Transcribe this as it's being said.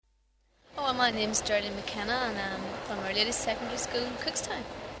Well, my name's Geraldine McKenna and I'm from Our Lady Secondary School in Cookstown.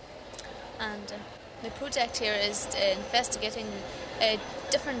 And the project here is investigating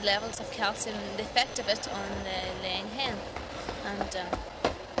different levels of calcium, the effect of it on the laying hen. And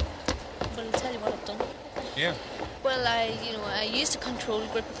well, I'll tell you what I've done. Yeah. Well, I used a control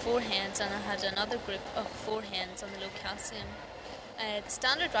group of 4 hens and I had another group of 4 hens on the low calcium. The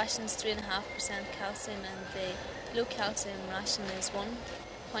standard ration is 3.5% calcium and the low calcium ration is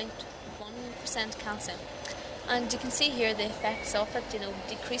 1.1% calcium. And you can see here the effects of it,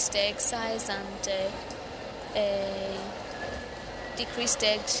 decreased egg size and decreased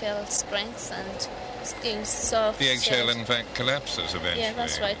eggshell strength and soft. The eggshell, in fact, collapses eventually. Yeah,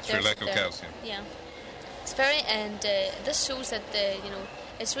 that's right. Through lack of calcium. Yeah. It's very, and this shows that,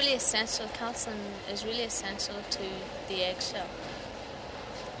 it's really essential, calcium is really essential to the eggshell.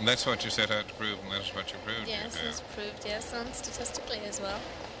 And that's what you set out to prove, and that's what you proved. Yes, it's proved, yes, and statistically as well.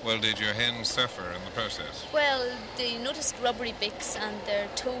 Well, did your hens suffer in the process? Well, they noticed rubbery beaks and their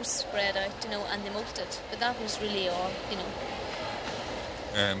toes spread out, and they molted. But that was really all,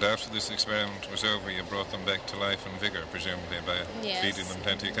 And after this experiment was over, you brought them back to life and vigour, presumably by feeding them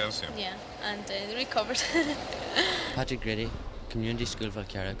plenty of calcium. Yeah, and they recovered. Patrick Grady, Community School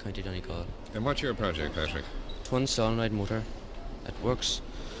Valcara, County Donegal. And what's your project, Patrick? Twin solenoid motor. It works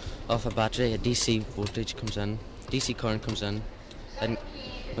off a battery. A DC voltage comes in, DC current comes in, and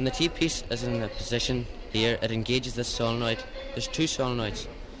when the T-piece is in a position here, it engages this solenoid. There's 2 solenoids.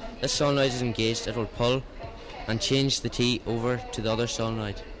 This solenoid is engaged, it will pull and change the T over to the other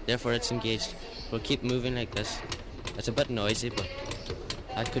solenoid. Therefore it's engaged. It will keep moving like this. It's a bit noisy, but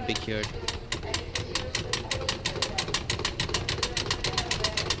that could be cured.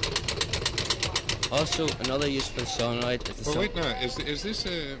 Also, another useful solenoid is the... wait now, is this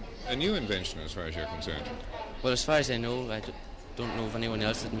a new invention as far as you're concerned? Well, as far as I know, I don't know of anyone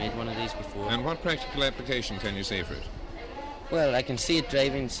else that made one of these before. And what practical application can you see for it? Well, I can see it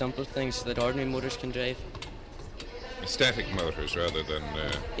driving simple things that ordinary motors can drive. Static motors rather than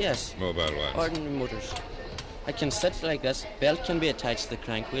yes, mobile ones? Ordinary motors. I can sit like this. Belt can be attached to the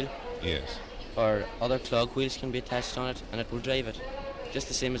crank wheel. Yes. Or other clog wheels can be attached on it and it will drive it. Just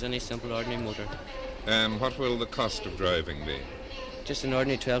the same as any simple ordinary motor. What will the cost of driving be? Just an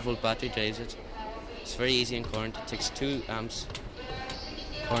ordinary 12-volt battery drives it. It's very easy in current. It takes 2 amps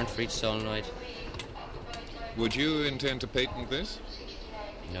current for each solenoid. Would you intend to patent this?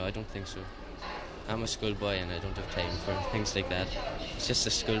 No, I don't think so. I'm a schoolboy and I don't have time for things like that. It's just a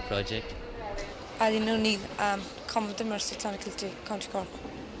school project. Aline O'Neill, come with the Mercy Clinical to County Cork.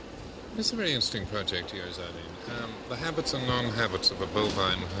 This is a very interesting project yours, Eileen. The habits and non-habits of a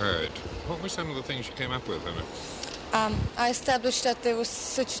bovine herd. What were some of the things you came up with in it? I established that there was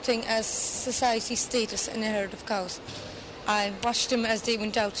such a thing as society status in a herd of cows. I watched them as they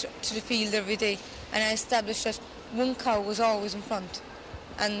went out to the field every day, and I established that one cow was always in front,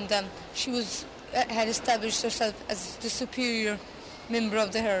 and she had established herself as the superior member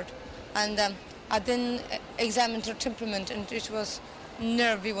of the herd. And I then examined her temperament, and it was a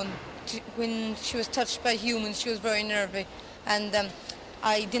nervy one. When she was touched by humans, she was very nervy, and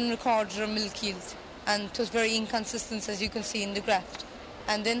I then recorded her milk yield, and it was very inconsistent, as you can see in the graph.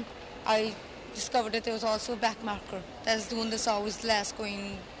 And then I discovered that there was also a back marker. That's the one that's always last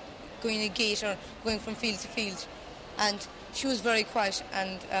going a gate or going from field to field. And she was very quiet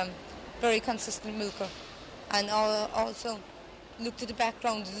and very consistent milker. And also looked at the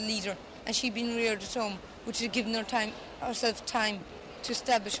background of the leader, and she'd been reared at home, which had given herself time to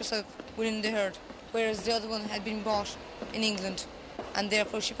establish herself within the herd, whereas the other one had been bought in England, and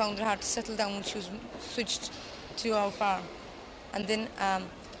therefore she found it hard to settle down when she was switched to our farm. And then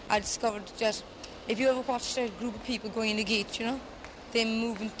I discovered that if you ever watched a group of people going in a gate, they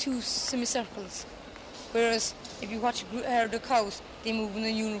move in 2 semicircles, whereas if you watch a herd of cows, they move in a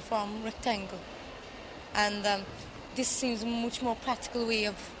uniform rectangle. And this seems a much more practical way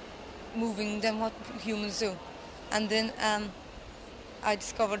of moving than what humans do. And then I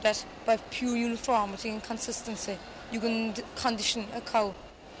discovered that by pure uniformity and consistency, you can condition a cow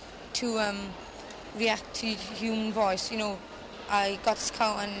to react to human voice. I got this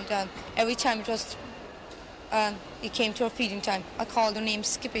cow, and every time it came to her feeding time, I called her name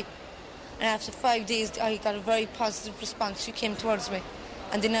Skippy. And after 5 days, I got a very positive response. She came towards me.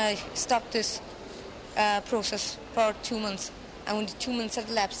 And then I stopped this process for 2 months. And when the 2 months had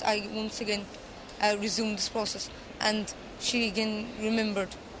elapsed, I once again resumed this process. And she again remembered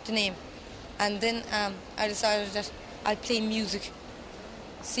the name. And then I decided that I'd play music,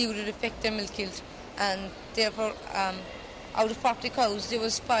 see would it affect their milk yield. And therefore, out of 40 cows, there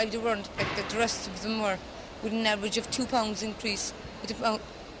was 5 that weren't affected. The rest of them were, with an average of 2 pounds increase, with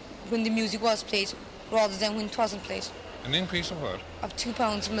when the music was played rather than when it wasn't played. An increase of what? Of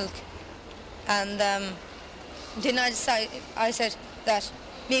 £2 of milk. And then I said that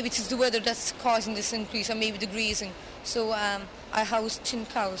maybe it is the weather that's causing this increase, or maybe the grazing. So I housed 10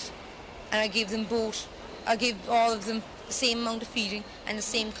 cows, and I gave them both. I gave all of them the same amount of feeding and the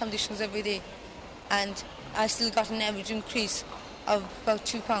same conditions every day. And I still got an average increase of about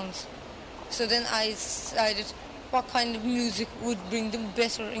 £2. So then I decided what kind of music would bring them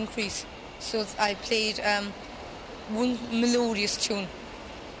better increase. So I played one melodious tune,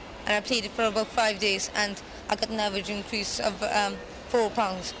 and I played it for about 5 days, and I got an average increase of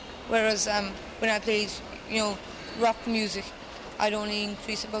 £4. Whereas when I played, rock music, I'd only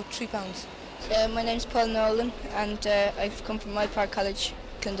increase about £3. My name's Paul Nolan, and I've come from My Park College,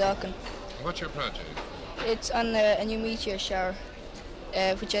 Clondalkin. What's your project? It's on a new meteor shower,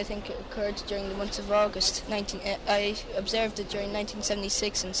 which I think occurred during the months of August. I observed it during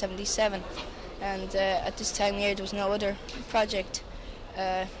 1976 and 77, and at this time of year there was no other project,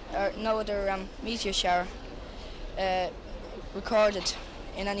 or no other meteor shower recorded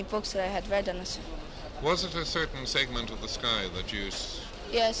in any books that I had read on it. Was it a certain segment of the sky that you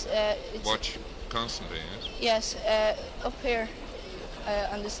Yes. watch constantly, yes? Yes, up here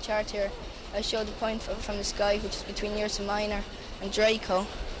on this chart here, I showed the point from the sky which is between Ursa Minor and Draco,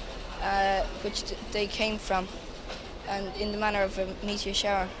 which they came from, and in the manner of a meteor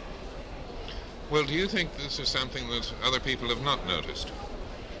shower. Well, do you think this is something that other people have not noticed?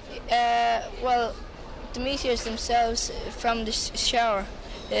 Well, the meteors themselves from the shower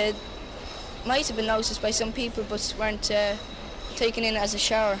might have been noticed by some people, but weren't taken in as a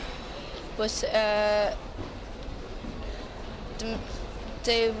shower. But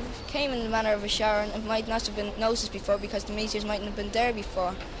they came in the manner of a shower, and it might not have been noticed before because the meteors mightn't have been there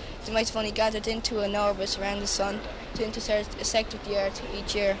before. They might have only gathered into an orbit around the sun to intersect with the Earth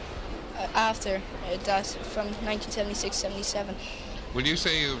each year after that, from 1976-77. Will you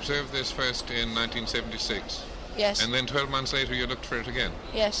say you observed this first in 1976? Yes. And then 12 months later you looked for it again?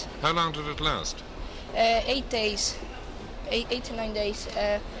 Yes. How long did it last? 8 days. 8 to 9 days.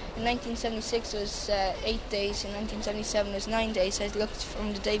 In 1976 it was 8 days, in 1977 it was 9 days. I looked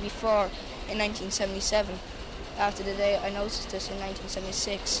from the day before in 1977, after the day I noticed this in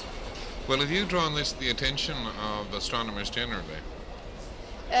 1976. Well, have you drawn this to the attention of astronomers generally?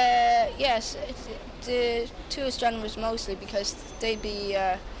 Yes, the two astronomers mostly, because they'd be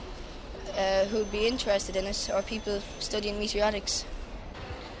who'd be interested in it, or people studying meteoritics.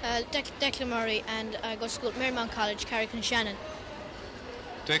 Declan Murray, and I go to school at Marymount College, Carrick-on-Shannon.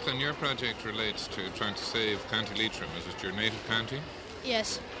 Declan, your project relates to trying to save County Leitrim. Is it your native county?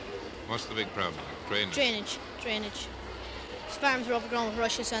 Yes. What's the big problem? Drainage. Farms are overgrown with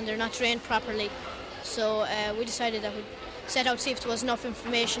rushes and they're not drained properly. So we decided that we'd set out to see if there was enough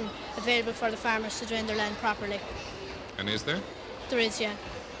information available for the farmers to drain their land properly. And is there? There is, yeah.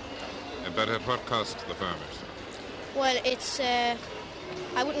 But at what cost to the farmers? Well, it's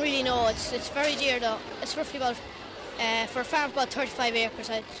I wouldn't really know. It's very dear though. It's roughly about for a farm about 35 acres,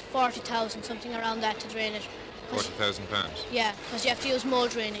 40,000, something around that to drain it. £40,000? Yeah, because you have to use mole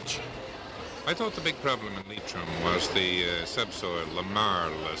drainage. I thought the big problem in Leitrim was the subsoil, the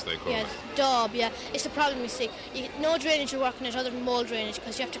marl as they call it. Daub, yeah. It's the problem you see. No drainage you're working at other than mole drainage,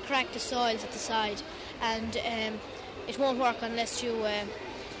 because you have to crack the soils at the side, and it won't work unless you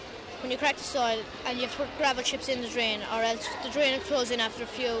when you crack the soil and you have to put gravel chips in the drain, or else the drain will close in after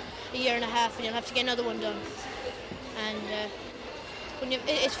a year and a half, and you'll have to get another one done. And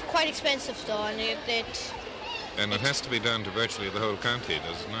it's quite expensive though, and it has to be done to virtually the whole county,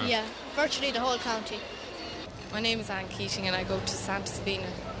 does it not? Yeah, virtually the whole county. My name is Anne Keating and I go to Santa Sabina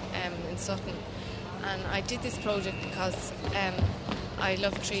in Sutton. And I did this project because I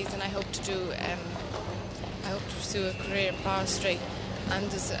love trees and I hope to pursue a career in forestry. And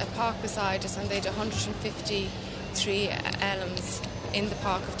there's a park beside us, and they had 150 tree elms in the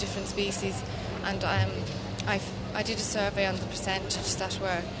park of different species. And I did a survey on the percentage that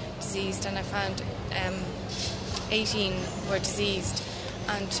were diseased, and I found 18 were diseased,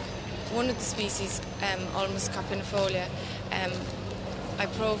 and one of the species, Ulmus carpinifolia, I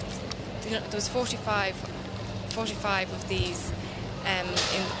proved there was 45 of these in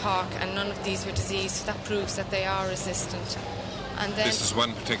the park, and none of these were diseased, so that proves that they are resistant. And then, this is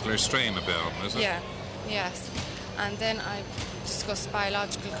one particular strain of elm, is it? Yeah, yes. And then I discussed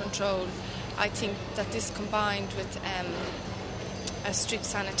biological control. I think that this combined with a strict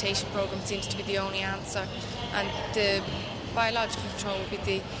sanitation programme seems to be the only answer, and the biological control would be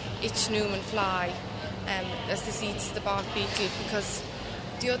the itch-Newman fly, as this eats the bark beetle, because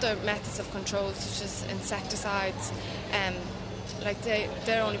the other methods of control, such as insecticides,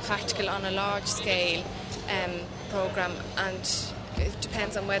 they're only practical on a large scale programme, and it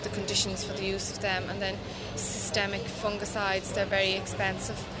depends on weather conditions for the use of them. And then systemic fungicides, they're very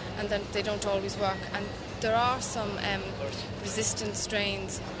expensive, and then they don't always work. And there are some resistant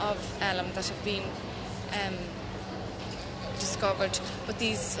strains of alum that have been discovered, but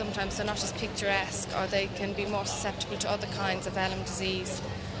these sometimes are not as picturesque, or they can be more susceptible to other kinds of alum disease.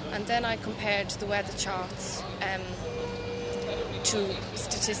 And then I compared the weather charts to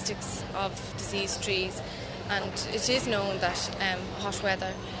statistics of diseased trees, and it is known that hot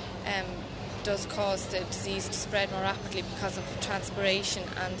weather does cause the disease to spread more rapidly because of transpiration,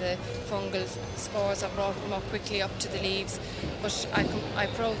 and the fungal spores are brought more quickly up to the leaves. But I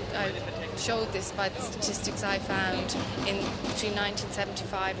showed this by the statistics I found in between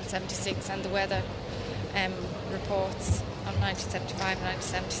 1975 and 76, and the weather reports of 1975 and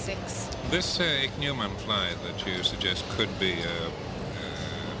 1976. This ichneumon fly that you suggest could be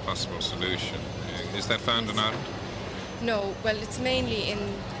a possible solution, is that found in Ireland? No, well, it's mainly in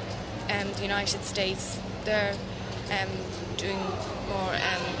the United States. They're doing more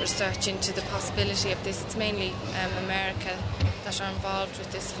research into the possibility of this. It's mainly America that are involved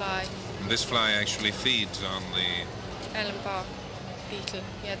with this fly. And this fly actually feeds on the alum bark beetle.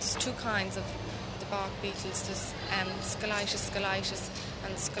 Yeah, there's two kinds of the bark beetles. There's Scolitis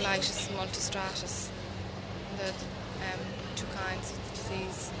and Scolitis multistratus. They're the two kinds of the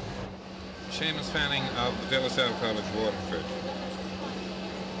disease. Seamus Fanning of De La Salle College, Waterford.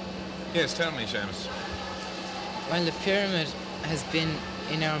 Yes, tell me, Seamus. Well, the pyramid has been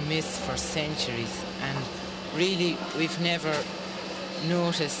in our midst for centuries, and really we've never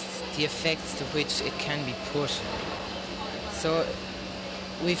noticed the effects to which it can be put. So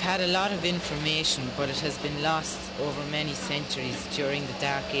we've had a lot of information, but it has been lost over many centuries during the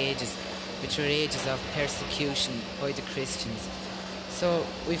Dark Ages, which were ages of persecution by the Christians. So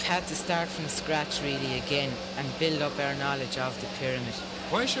we've had to start from scratch really again and build up our knowledge of the pyramid.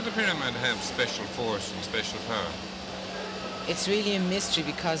 Why should the pyramid have special force and special power? It's really a mystery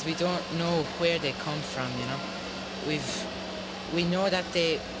because we don't know where they come from, you know. We know that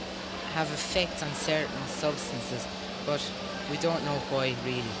they have effects on certain substances, but we don't know why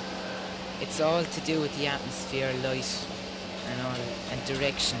really. It's all to do with the atmosphere, light and all, and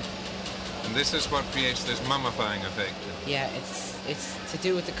direction. And this is what creates this mummifying effect? Yeah, it's to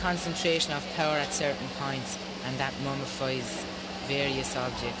do with the concentration of power at certain points, and that mummifies various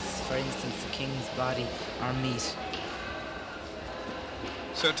objects, for instance the king's body or meat.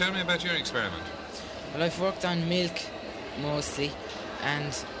 So tell me about your experiment. Well, I've worked on milk mostly,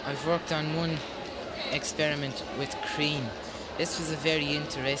 and I've worked on one experiment with cream. This was a very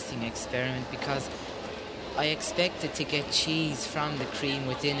interesting experiment because I expected to get cheese from the cream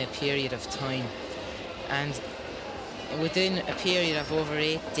within a period of time, and within a period of over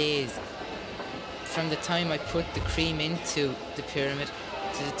 8 days, from the time I put the cream into the pyramid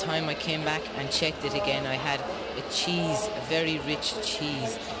to the time I came back and checked it again, I had a cheese, a very rich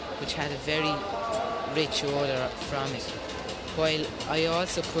cheese, which had a very rich odour from it. While I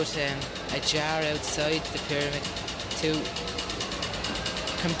also put a jar outside the pyramid to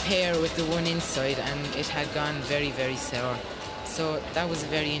compare with the one inside, and it had gone very, very sour. So that was a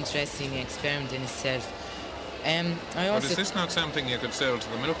very interesting experiment in itself. But is this not something you could sell to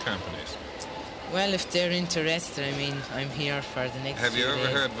the milk companies? Well, if they're interested, I mean, I'm here for the next Have you few ever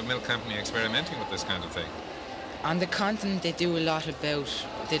days. heard of a milk company experimenting with this kind of thing? On the continent, they do a lot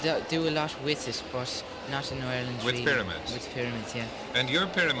do a lot with it, but not in Ireland. With really. pyramids? With pyramids, yeah. And your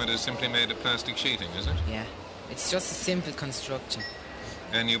pyramid is simply made of plastic sheeting, is it? Yeah. It's just a simple construction.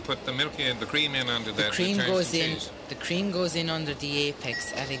 And you put the cream in under The that. cream it turns goes to in. cheese. The cream goes in under the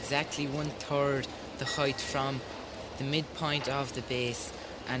apex at exactly 1/3 the height from the midpoint of the base,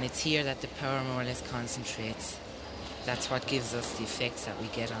 and it's here that the power more or less concentrates. That's what gives us the effects that we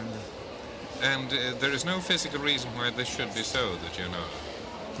get on them. And there is no physical reason why this should be so, that you know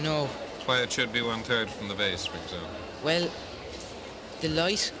of? No. Why it should be 1/3 from the base, for example? Well, the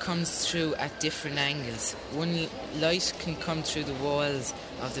light comes through at different angles. One light can come through the walls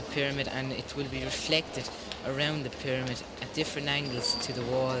of the pyramid, and it will be reflected around the pyramid at different angles to the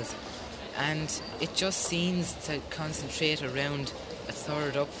walls. And it just seems to concentrate around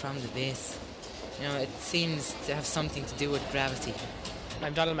 1/3 up from the base. You know, it seems to have something to do with gravity.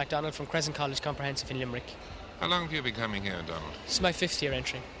 I'm Donald MacDonald from Crescent College Comprehensive in Limerick. How long have you been coming here, Donald? This is my 5th year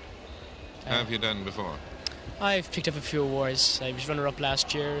entering. How have you done before? I've picked up a few awards. I was runner-up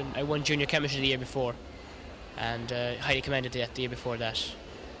last year, and I won Junior Chemistry the year before, and highly commended the year before that.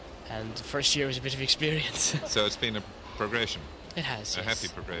 And the first year was a bit of experience. So it's been a progression? It has, A yes.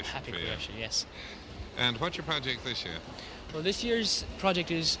 happy progression. Happy for you. progression, yes. And what's your project this year? Well, this year's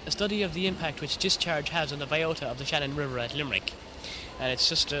project is a study of the impact which discharge has on the biota of the Shannon River at Limerick. And it's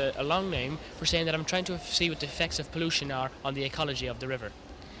just a long name for saying that I'm trying to see what the effects of pollution are on the ecology of the river.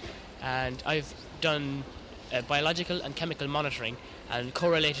 And I've done biological and chemical monitoring and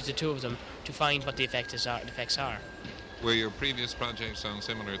correlated the two of them to find what the effects are. Were your previous projects on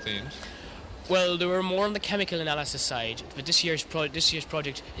similar themes? Well, they were more on the chemical analysis side, but this year's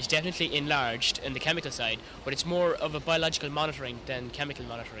project is definitely enlarged in the chemical side, but it's more of a biological monitoring than chemical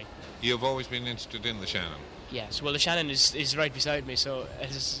monitoring. You've always been interested in the Shannon? Yes, well, the Shannon is right beside me, so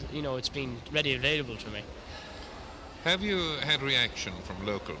it's been ready available to me. Have you had reaction from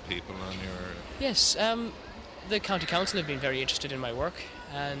local people on your... Yes, the county council have been very interested in my work,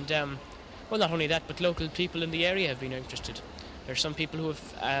 and well, not only that, but local people in the area have been interested. There are some people who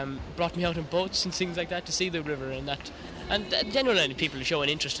have brought me out in boats and things like that to see the river and that. And generally people show an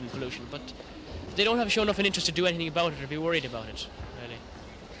interest in pollution, but they don't have shown enough an interest to do anything about it or be worried about it, really.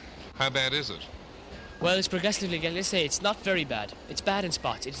 How bad is it? Well, it's progressively getting, let's say, it's not very bad. It's bad in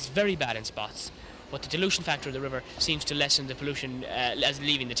spots. It's very bad in spots. But the dilution factor of the river seems to lessen the pollution as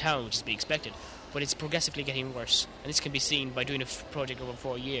leaving the town, which is to be expected. But it's progressively getting worse, and this can be seen by doing a project over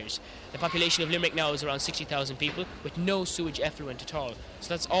 4 years. The population of Limerick now is around 60,000 people with no sewage effluent at all, so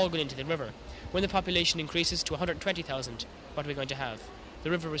that's all going into the river. When the population increases to 120,000, what are we going to have?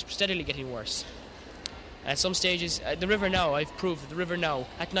 The river is steadily getting worse. At some stages, the river now, I've proved that the river now,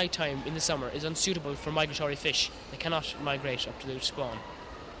 at night time in the summer, is unsuitable for migratory fish. They cannot migrate up to the spawn.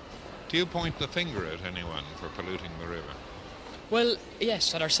 Do you point the finger at anyone for polluting the river? Well,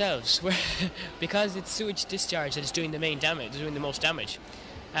 yes, at ourselves, because it's sewage discharge that is doing the main damage, doing the most damage.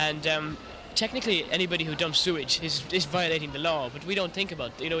 And technically, anybody who dumps sewage is violating the law, but we don't think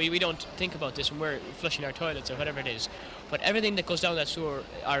about, we don't think about this when we're flushing our toilets or whatever it is. But everything that goes down that sewer,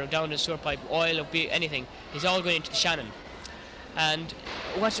 or down the sewer pipe, oil or anything, is all going into the Shannon. And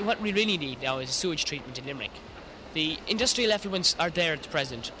what we really need now is a sewage treatment in Limerick. The industrial effluents are there at the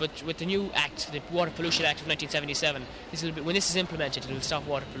present, but with the new Act, the Water Pollution Act of 1977, when this is implemented, it will stop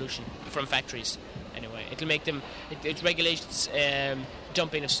water pollution from factories. Anyway, it'll make them, it regulates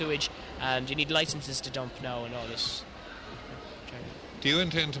dumping of sewage, and you need licenses to dump now and all this. Do you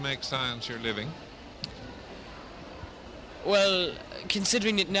intend to make science your living? Well,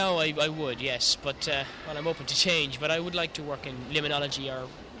 considering it now, I would, yes, but well, I'm open to change, but I would like to work in limnology or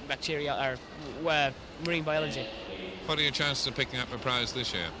bacteria or marine biology. What are your chances of picking up a prize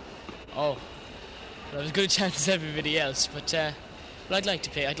this year? Oh, well, as good a chance as everybody else, but I'd like to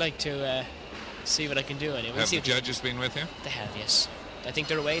play. I'd like to see what I can do anyway. Have the judges been with you? They have, yes. I think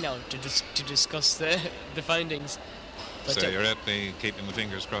they're away now to discuss the findings. But, so you're at the keeping the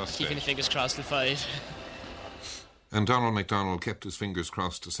fingers crossed Keeping stage. the fingers crossed till 5. And Donald MacDonald kept his fingers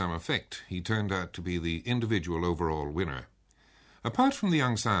crossed to some effect. He turned out to be the individual overall winner. Apart from the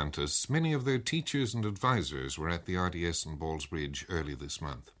young scientists, many of their teachers and advisors were at the RDS in Ballsbridge early this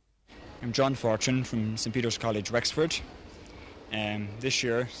month. I'm John Fortune from St Peter's College, Wexford. This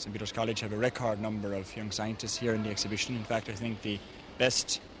year, St Peter's College have a record number of young scientists here in the exhibition. In fact, I think the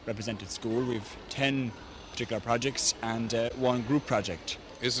best represented school. We've 10 particular projects and one group project.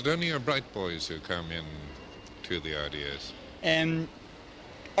 Is it only your bright boys who come in to the RDS?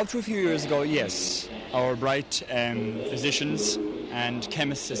 Up to a few years ago, yes. Our bright physicians and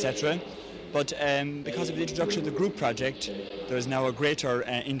chemists, etc. But because of the introduction of the group project, there is now a greater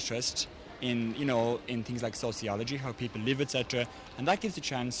interest in things like sociology, how people live, etc. And that gives a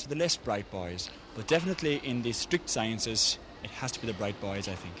chance to the less bright boys. But definitely in the strict sciences, it has to be the bright boys,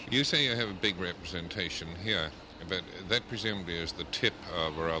 I think. You say you have a big representation here, but that presumably is the tip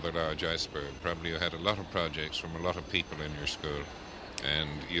of a rather large iceberg. Probably you had a lot of projects from a lot of people in your school, and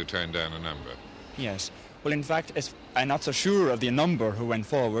you turned down a number. Yes. Well, in fact, I'm not so sure of the number who went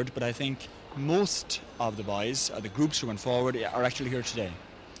forward, but I think most of the boys, or the groups who went forward, are actually here today.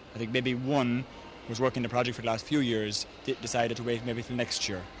 I think maybe one who was working the project for the last few years decided to wait maybe till next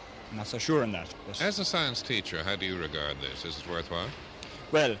year. I'm not so sure on that. But as a science teacher, how do you regard this? Is it worthwhile?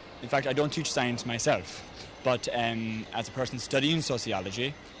 Well, in fact, I don't teach science myself, but as a person studying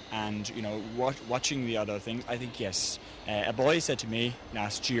sociology and watching the other things, I think yes. A boy said to me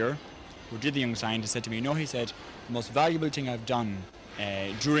last year, who did the Young Scientist, said to me, he said, the most valuable thing I've done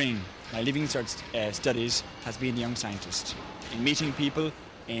during my living studies has been the Young Scientist. In meeting people,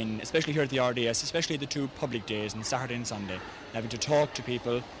 especially here at the RDS, especially the 2 public days on Saturday and Sunday, having to talk to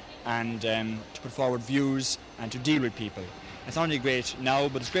people and to put forward views and to deal with people. It's not only great now,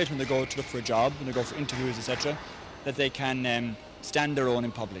 but it's great when they go to look for a job, when they go for interviews, etc., that they can stand their own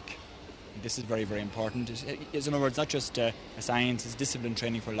in public. This is very, very important. In other words, not just a science, it's discipline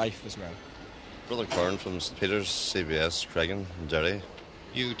training for life as well. Brother Kern from St Peter's, CBS, Craigan, and Derry.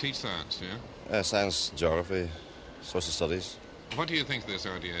 You teach science, yeah? Science, geography, social studies. What do you think of this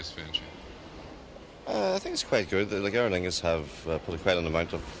RDS venture? I think it's quite good. Like, Aer Lingus have put quite an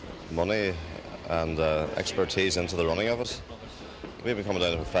amount of money and expertise into the running of it. We've been coming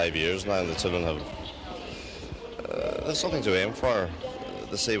down for 5 years now, and the children have there's something to aim for,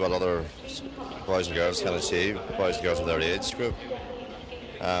 to see what other boys and girls can achieve, boys and girls of their age group.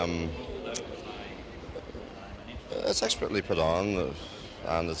 It's expertly put on,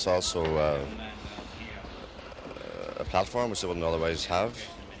 and it's also a platform which they wouldn't otherwise have.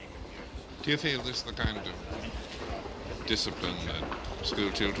 Do you feel this is the kind of discipline that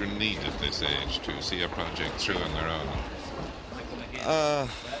school children need at this age to see a project through on their own?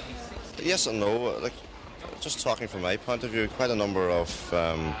 Yes and no. Like, just talking from my point of view, quite a number of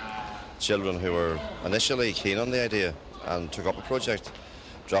children who were initially keen on the idea and took up a project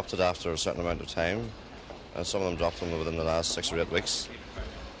dropped it after a certain amount of time, and some of them dropped them within the last 6 or 8 weeks,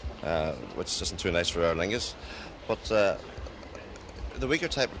 which isn't too nice for Aer Lingus. But the weaker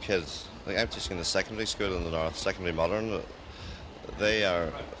type of kids, like I'm teaching in the secondary school in the north, secondary modern,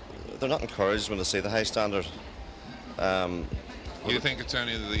 they're not encouraged when they see the high standard. You think it's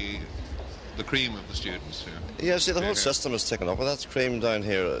only the cream of the students? Yeah, see, the whole system is taken up with that cream down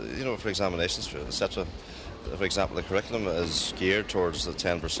here, you know, for examinations, etc. For example, the curriculum is geared towards the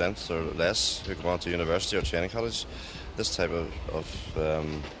 10% or less who go on to university or training college. This type of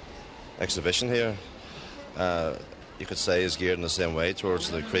exhibition here, you could say, is geared in the same way towards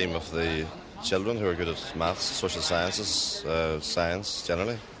the cream of the children who are good at maths, social sciences, science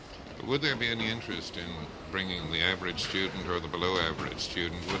generally. Would there be any interest in bringing the average student or the below average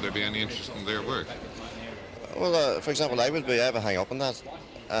student, would there be any interest in their work? Well, for example, I have a hang up on that.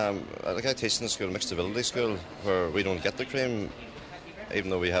 Like I teach in the school, mixed ability school, where we don't get the cream, even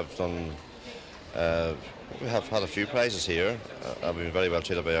though we have done, we have had a few prizes here. I've been very well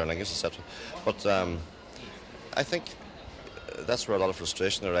treated by Aer Lingus, etc. But I think that's where a lot of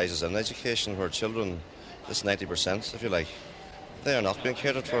frustration arises in education, where children, this 90%, if you like, they are not being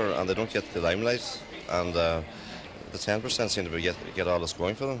catered for, and they don't get the limelight, and the 10% seem to get all that's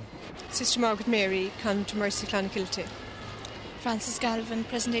going for them. Sister Margaret Mary, Convent to Mercy, Clonakilty. Francis Galvin,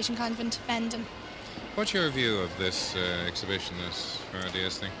 Presentation Convent, Bandon. What's your view of this exhibition, this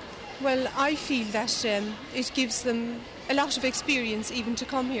RDS thing? Well, I feel that it gives them a lot of experience even to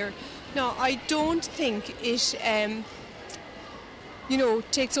come here. Now, I don't think it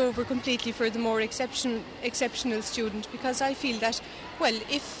takes over completely for the more exceptional student, because I feel that, well,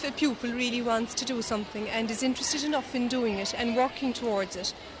 if a pupil really wants to do something and is interested enough in doing it and working towards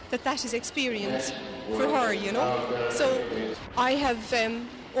it, that is experience for her, you know. So I have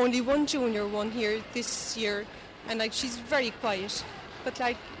only one junior one here this year, and she's very quiet, but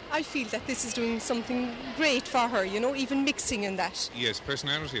I feel that this is doing something great for her, you know, even mixing in that. Yes,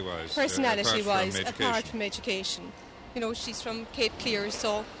 personality-wise. Apart from education. You know, she's from Cape Clear,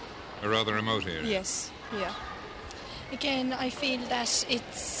 so... A rather remote area. Yes, yeah. Again, I feel that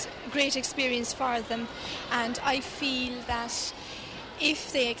it's a great experience for them, and I feel that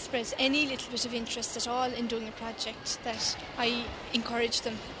if they express any little bit of interest at all in doing a project, that I encourage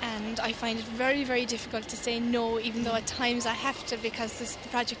them, and I find it very, very difficult to say no, even though at times I have to, because the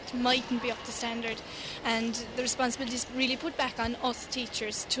project mightn't be up to standard, and the responsibility is really put back on us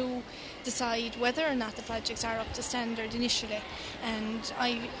teachers to decide whether or not the projects are up to standard initially, and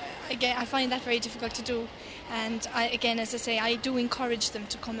I find that very difficult to do, and as I say, I do encourage them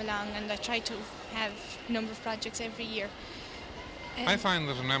to come along, and I try to have a number of projects every year. I find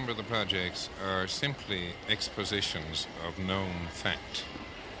that a number of the projects are simply expositions of known fact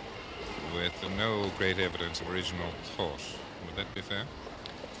with no great evidence of original thought. Would that be fair?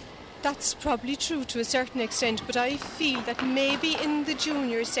 That's probably true to a certain extent, but I feel that maybe in the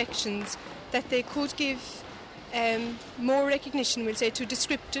junior sections that they could give more recognition, we'll say, to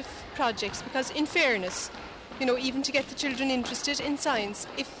descriptive projects, because in fairness, you know, even to get the children interested in science,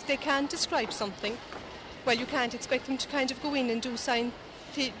 if they can't describe something, well, you can't expect them to kind of go in and do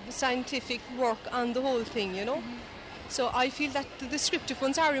scientific work on the whole thing, you know. Mm-hmm. So I feel that the descriptive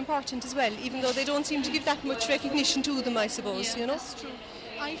ones are important as well, even though they don't seem to give that much recognition to them, I suppose, you know. That's true.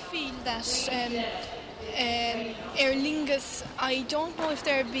 I feel that Aer Lingus, I don't know if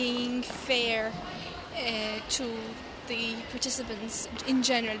they're being fair to the participants in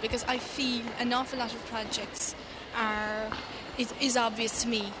general, because I feel an awful lot of projects it is obvious to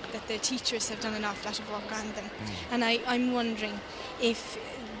me that the teachers have done an awful lot of work on them. And I'm wondering if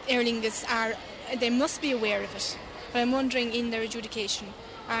Aer Lingus they must be aware of it, but I'm wondering in their adjudication,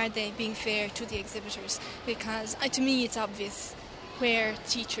 are they being fair to the exhibitors? Because to me it's obvious where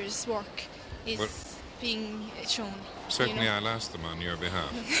teachers' work is being shown. Certainly, I'll ask them on your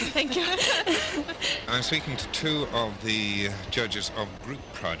behalf. Thank you. I'm speaking to two of the judges of group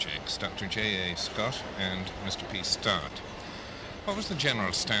projects, Dr. J.A. Scott and Mr. P. Stott. What was the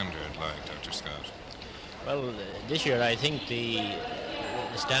general standard like, Dr. Scott? Well, this year I think the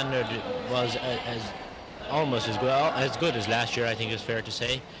standard was almost as good as last year, I think is fair to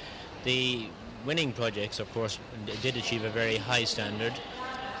say. The winning projects, of course, did achieve a very high standard.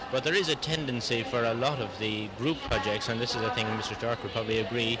 But there is a tendency for a lot of the group projects, and this is a thing Mr. Stark would probably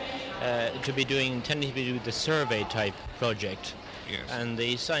agree, tending to be doing the survey type project. Yes. And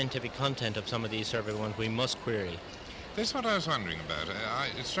the scientific content of some of these survey ones we must query. That's what I was wondering about.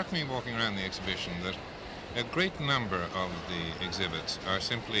 It struck me walking around the exhibition that a great number of the exhibits are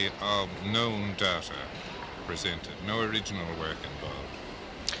simply of known data presented, no original work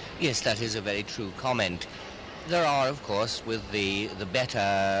involved. Yes, that is a very true comment. There are, of course, with the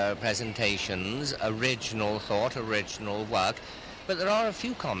better presentations, original thought, original work, but there are a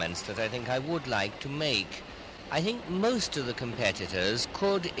few comments that I think I would like to make. I think most of the competitors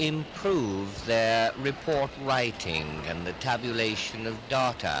could improve their report writing and the tabulation of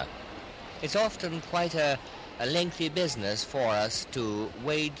data. It's often quite a lengthy business for us to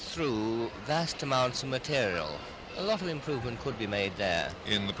wade through vast amounts of material. A lot of improvement could be made there.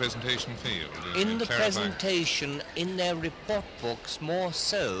 In the presentation field? In the presentation, in their report books, more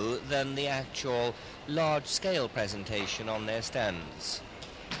so than the actual large-scale presentation on their stands.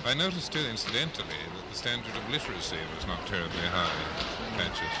 I noticed too, incidentally, that the standard of literacy was not terribly high in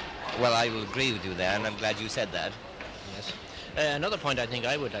patches. Well, I will agree with you there, and I'm glad you said that. Yes. Another point I think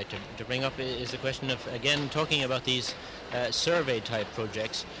I would like to bring up is the question of, again, talking about these survey-type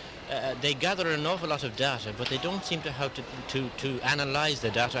projects. They gather an awful lot of data, but they don't seem to how to analyze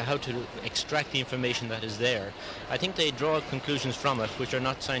the data, how to extract the information that is there. I think they draw conclusions from it which are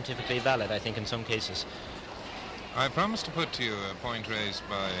not scientifically valid, I think, in some cases. I promised to put to you a point raised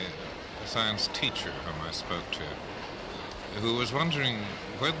by a science teacher whom I spoke to, who was wondering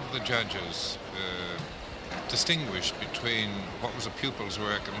whether the judges distinguished between what was a pupil's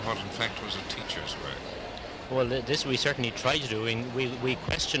work and what in fact was a teacher's work. Well, this we certainly try to do. We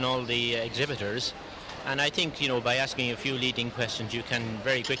question all the exhibitors, and I think, by asking a few leading questions, you can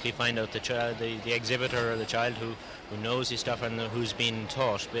very quickly find out the exhibitor or the child who knows his stuff and who's been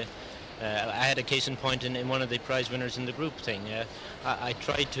taught. But, I had a case in point in one of the prize winners in the group thing. I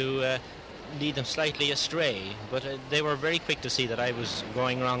tried to lead them slightly astray, but they were very quick to see that I was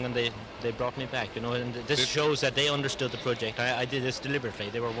going wrong, and they brought me back. And this shows that they understood the project. I did this deliberately.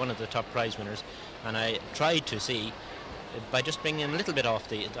 They were one of the top prize winners. And I tried to see, by just bringing them a little bit off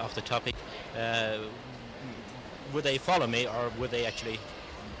the topic, would they follow me or would they actually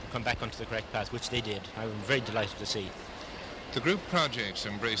come back onto the correct path, which they did. I was very delighted to see. The group projects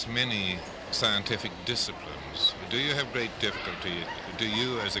embrace many scientific disciplines. Do you have great difficulty? Do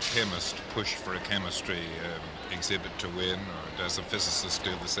you, as a chemist, push for a chemistry exhibit to win, or does a physicist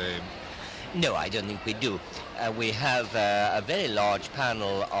do the same? No, I don't think we do. We have a very large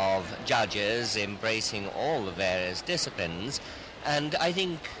panel of judges embracing all the various disciplines, and I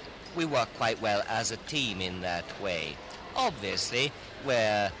think we work quite well as a team in that way. Obviously,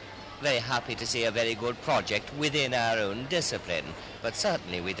 we're very happy to see a very good project within our own discipline, but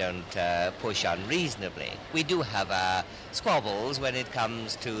certainly we don't push unreasonably. We do have squabbles when it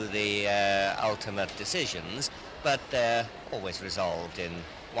comes to the ultimate decisions, but they're always resolved in,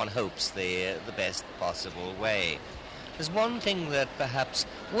 one hopes, the best possible way. There's one thing that perhaps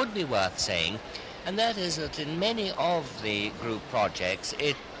would be worth saying, and that is that in many of the group projects,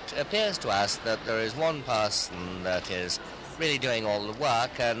 it appears to us that there is one person that is really doing all the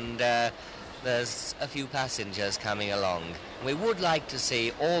work, and there's a few passengers coming along. We would like to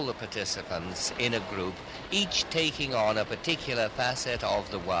see all the participants in a group, each taking on a particular facet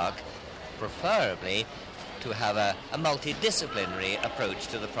of the work, preferably to have a multidisciplinary approach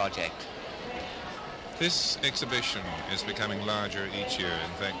to the project. This exhibition is becoming larger each year.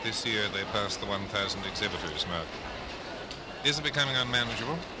 In fact, this year they passed the 1,000 exhibitors mark. Is it becoming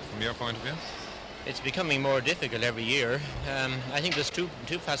unmanageable from your point of view? It's becoming more difficult every year. I think there's two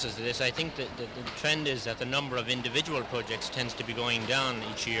facets to this. I think that the trend is that the number of individual projects tends to be going down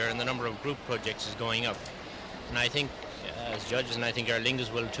each year, and the number of group projects is going up. And I think as judges, and I think our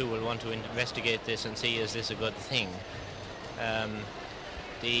linguists will too, will want to investigate this and see, is this a good thing?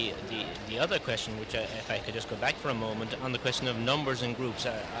 The other question, which if I could just go back for a moment, on the question of numbers and groups,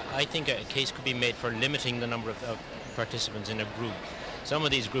 I think a case could be made for limiting the number of participants in a group. Some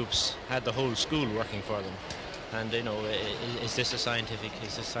of these groups had the whole school working for them, and is this the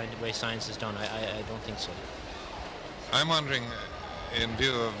way science is done? I don't think so. I'm wondering, in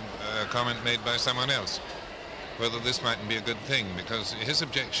view of a comment made by someone else, whether this mightn't be a good thing, because his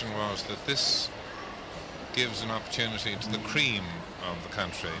objection was that this gives an opportunity to the cream of the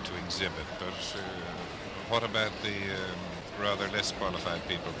country to exhibit, but what about the rather less qualified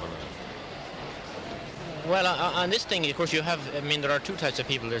people below? Well, on this thing, of course, there are two types of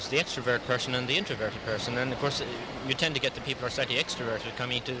people. There's the extrovert person and the introverted person, and of course, you tend to get the people who are slightly extroverted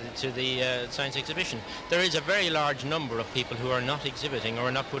coming to the science exhibition. There is a very large number of people who are not exhibiting or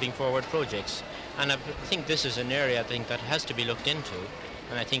are not putting forward projects, and I think this is an area that has to be looked into,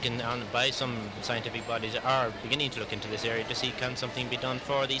 and I think by some scientific bodies are beginning to look into this area to see can something be done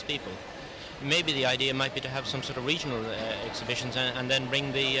for these people. Maybe the idea might be to have some sort of regional exhibitions and then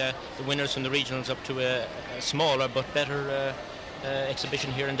bring the winners from the regionals up to a smaller but better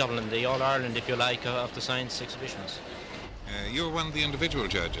exhibition here in Dublin, the All-Ireland, if you like, of the science exhibitions. You're one of the individual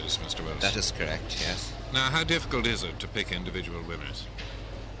judges, Mr. Wilson. That is correct, yes. Now, how difficult is it to pick individual winners?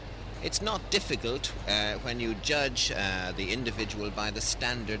 It's not difficult when you judge the individual by the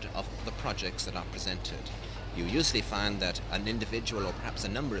standard of the projects that are presented. You usually find that an individual or perhaps a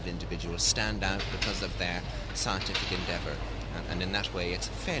number of individuals stand out because of their scientific endeavour, and in that way it's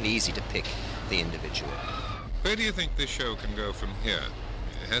fairly easy to pick the individual. Where do you think this show can go from here?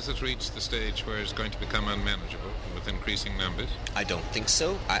 Has it reached the stage where it's going to become unmanageable with increasing numbers? I don't think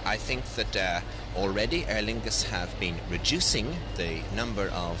so. I think that already Aer Lingus have been reducing the number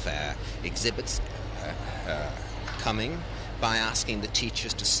of exhibits coming by asking the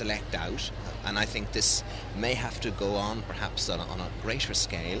teachers to select out, and I think this may have to go on perhaps on a greater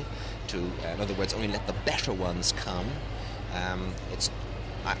scale to, in other words, only let the better ones come.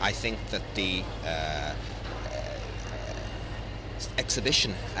 I think that the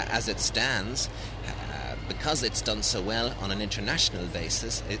exhibition as it stands, because it's done so well on an international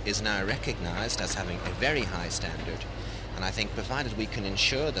basis, it is now recognised as having a very high standard. And I think provided we can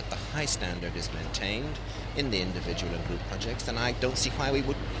ensure that the high standard is maintained in the individual and group projects, then I don't see why we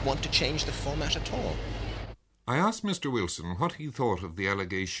would want to change the format at all. I asked Mr. Wilson what he thought of the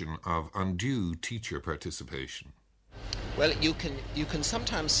allegation of undue teacher participation. Well, you can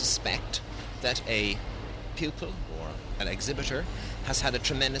sometimes suspect that a pupil or an exhibitor has had a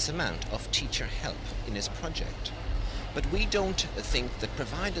tremendous amount of teacher help in his project. But we don't think that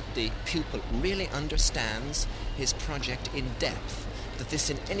provided the pupil really understands his project in depth, that this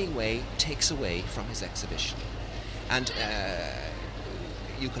in any way takes away from his exhibition. And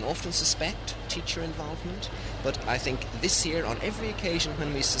you can often suspect teacher involvement, but I think this year, on every occasion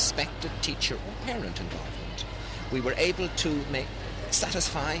when we suspected teacher or parent involvement, we were able to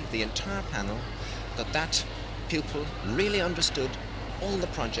satisfy the entire panel that pupil really understood all the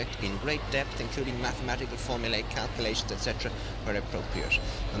project in great depth, including mathematical formulae, calculations, etc., where appropriate.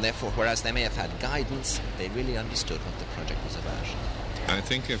 And therefore, whereas they may have had guidance, they really understood what the project was about. I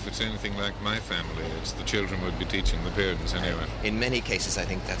think if it's anything like my family, it's the children would be teaching the parents anyway. In many cases, I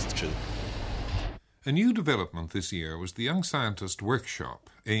think that's true. A new development this year was the Young Scientist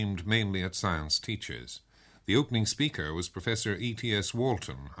Workshop, aimed mainly at science teachers. The opening speaker was Professor E.T.S.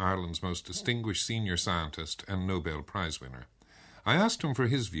 Walton, Ireland's most distinguished senior scientist and Nobel Prize winner. I asked him for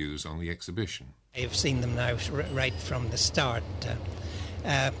his views on the exhibition. I've seen them now right from the start.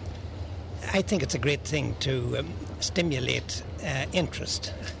 I think it's a great thing to stimulate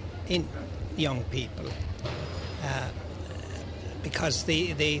interest in young people because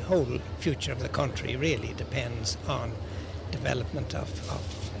the whole future of the country really depends on development of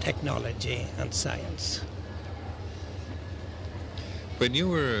technology and science. When you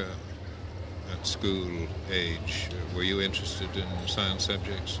were at school age, were you interested in science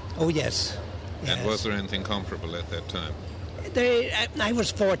subjects? Oh, yes. And was there anything comparable at that time? I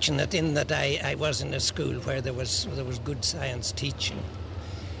was fortunate in that I was in a school where there was good science teaching.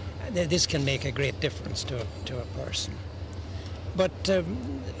 This can make a great difference to a person. But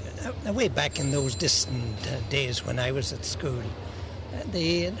way back in those distant days when I was at school,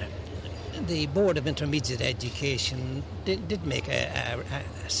 the Board of Intermediate Education did make a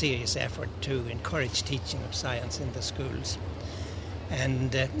serious effort to encourage teaching of science in the schools.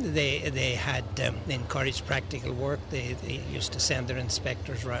 And they had encouraged practical work. They used to send their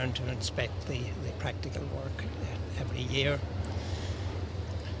inspectors around to inspect the practical work every year.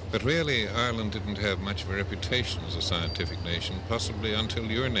 But really, Ireland didn't have much of a reputation as a scientific nation, possibly until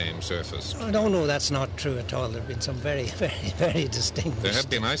your name surfaced. Oh, no, that's not true at all. There have been some very, very, very distinguished... There have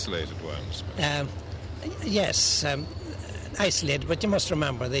been isolated ones. Yes, isolated, but you must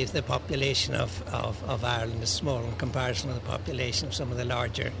remember the population of Ireland is small in comparison to the population of some of the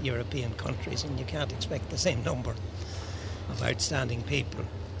larger European countries, and you can't expect the same number of outstanding people.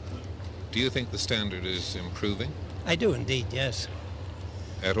 Do you think the standard is improving? I do indeed, yes.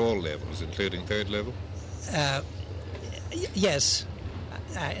 At all levels, including third level? Yes,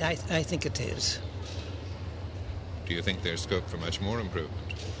 I think it is. Do you think there's scope for much more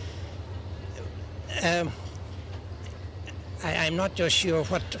improvement? I'm not just sure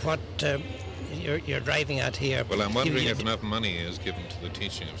what you're driving at here. Well, I'm wondering if enough money is given to the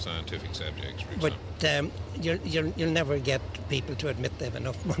teaching of scientific subjects, for example. But you'll never get people to admit they have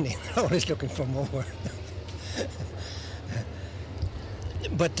enough money. They're always looking for more.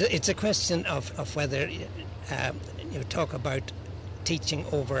 But it's a question of whether you talk about teaching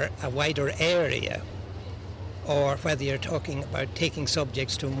over a wider area, or whether you're talking about taking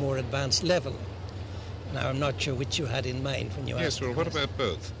subjects to a more advanced level. Now, I'm not sure which you had in mind when you asked. Yes, well, what about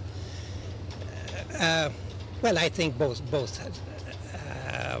both? Well, I think both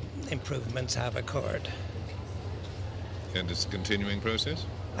improvements have occurred. And it's a continuing process?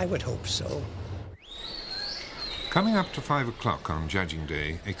 I would hope so. Coming up to 5 o'clock on Judging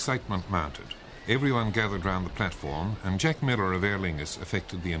Day, excitement mounted. Everyone gathered round the platform, and Jack Miller of Aer Lingus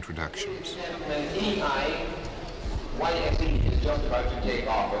effected the introductions. YSE is just about to take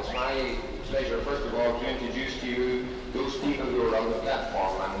off. It's my pleasure, first of all, to introduce to you those people who are on the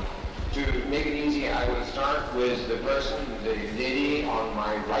platform. And to make it easy, I will start with the lady on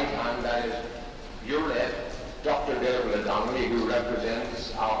my right hand, that is your left, Dr. Dermot Donnelly, who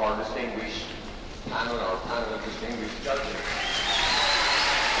represents our distinguished panel of distinguished judges.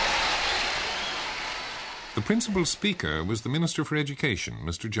 The principal speaker was the Minister for Education,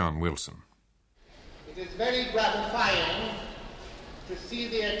 Mr. John Wilson. It is very gratifying to see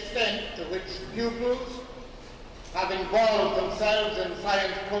the extent to which pupils have involved themselves in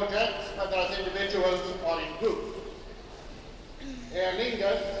science projects, whether as individuals or in groups. Aer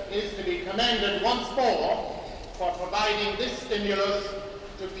Lingus is to be commended once more for providing this stimulus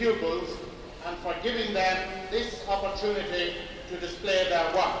to pupils and for giving them this opportunity to display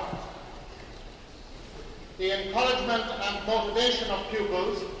their work. The encouragement and motivation of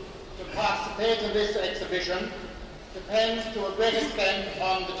pupils to participate in this exhibition depends to a great extent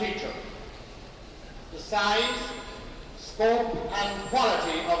on the teacher. The size, scope and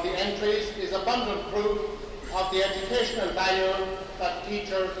quality of the entries is abundant proof of the educational value that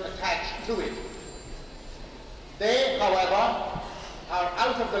teachers attach to it. They, however, are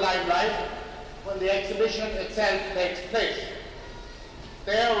out of the limelight when the exhibition itself takes place.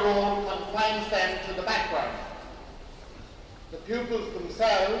 Their role confines them to the background. The pupils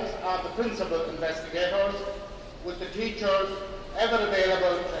themselves are the principal investigators, with the teachers ever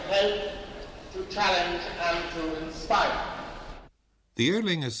available to help, to challenge and to inspire. The Aer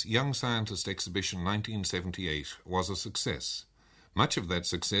Lingus Young Scientist Exhibition 1978 was a success. Much of that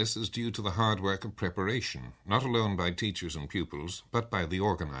success is due to the hard work of preparation, not alone by teachers and pupils, but by the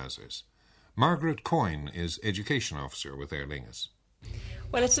organisers. Margaret Coyne is Education Officer with Aer Lingus.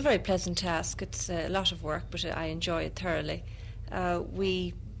 Well, it's a very pleasant task. It's a lot of work, but I enjoy it thoroughly.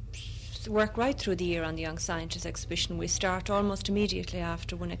 We work right through the year on the Young Scientist exhibition. We start almost immediately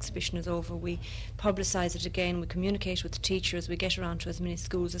after one exhibition is over. We publicise it again, we communicate with the teachers, we get around to as many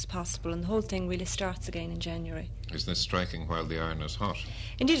schools as possible, and the whole thing really starts again in January. Is this striking while the iron is hot?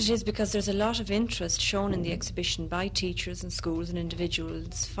 Indeed it is, because there's a lot of interest shown in the exhibition by teachers and schools and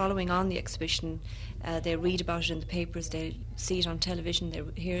individuals following on the exhibition. They read about it in the papers, they see it on television, they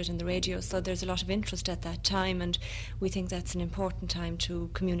hear it in the radio, so there's a lot of interest at that time, and we think that's an important time to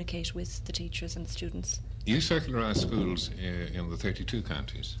communicate with the teachers and the students. You circularise schools in the 32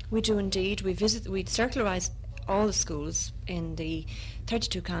 counties? We do indeed. We circularise all the schools in the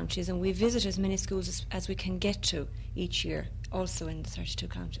 32 counties, and we visit as many schools as we can get to each year, also in the 32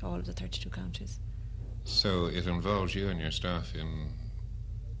 counties, all of the 32 counties. So it involves you and your staff in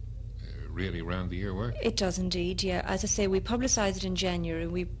really round-the-year work? It does indeed, yeah. As I say, we publicise it in January.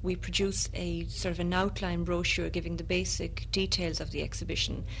 We produce a sort of an outline brochure giving the basic details of the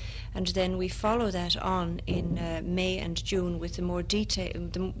exhibition, and then we follow that on in May and June with the more detail,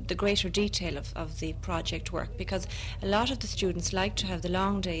 the greater detail of the project work, because a lot of the students like to have the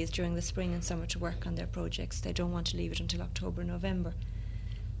long days during the spring and summer to work on their projects. They don't want to leave it until October, November.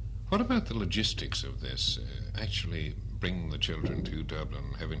 What about the logistics of this? Actually bringing the children to Dublin,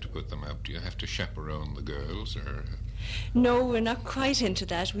 having to put them up? Do you have to chaperone the girls, or...? No, we're not quite into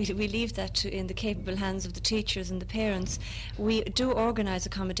that. We leave that in the capable hands of the teachers and the parents. We do organise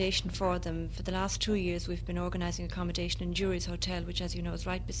accommodation for them. For the last 2 years we've been organising accommodation in Jury's Hotel, which, as you know, is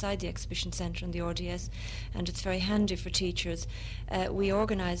right beside the exhibition centre and the RDS, and it's very handy for teachers. We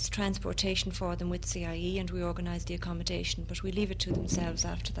organise transportation for them with CIE, and we organise the accommodation, but we leave it to themselves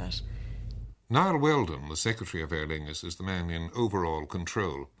after that. Niall Weldon, the Secretary of Aer Lingus, is the man in overall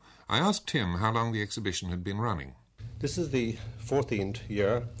control. I asked him how long the exhibition had been running. This is the 14th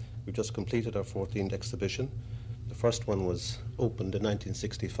year. We've just completed our 14th exhibition. The first one was opened in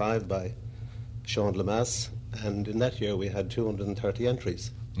 1965 by Sean Lemass, and in that year we had 230 entries.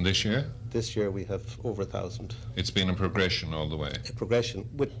 And this year? This year we have over 1,000. It's been a progression all the way. A progression,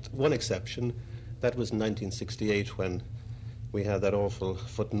 with one exception. That was in 1968 when we had that awful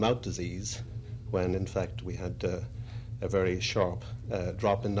foot and mouth disease, when in fact we had a very sharp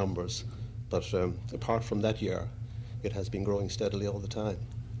drop in numbers. But apart from that year, it has been growing steadily all the time.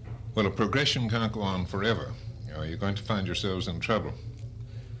 Well, a progression can't go on forever. Are you going to find yourselves in trouble?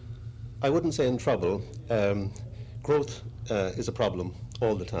 I wouldn't say in trouble. Growth is a problem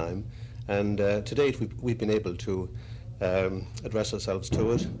all the time, and to date we've been able to address ourselves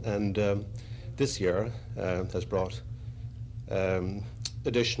to it, and this year has brought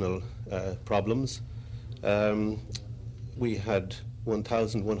additional problems. We had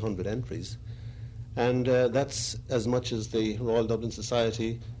 1,100 entries, and that's as much as the Royal Dublin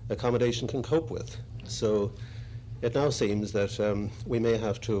Society accommodation can cope with. So it now seems that we may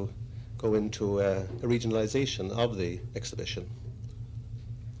have to go into a regionalisation of the exhibition.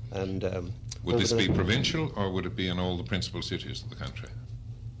 And would this be provincial, or would it be in all the principal cities of the country?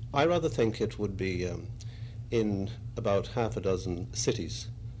 I rather think it would be in about half a dozen cities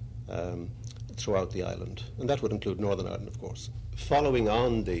throughout the island, and that would include Northern Ireland, of course. Following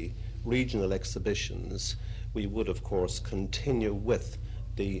on the regional exhibitions, we would, of course, continue with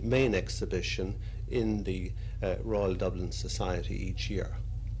the main exhibition in the Royal Dublin Society each year.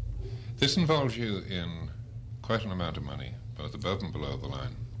 This involves you in quite an amount of money, both above and below the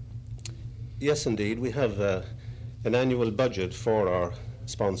line. Yes, indeed. We have an annual budget for our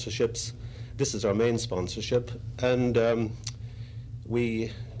sponsorships. This is our main sponsorship, and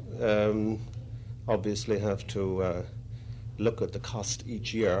we obviously have to look at the cost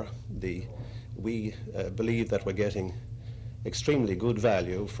each year. We believe that we're getting extremely good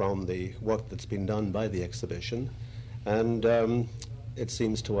value from the work that's been done by the exhibition, and it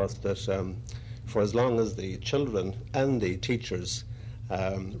seems to us that for as long as the children and the teachers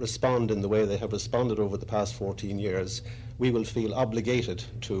respond in the way they have responded over the past 14 years, we will feel obligated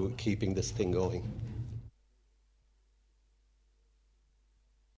to keeping this thing going.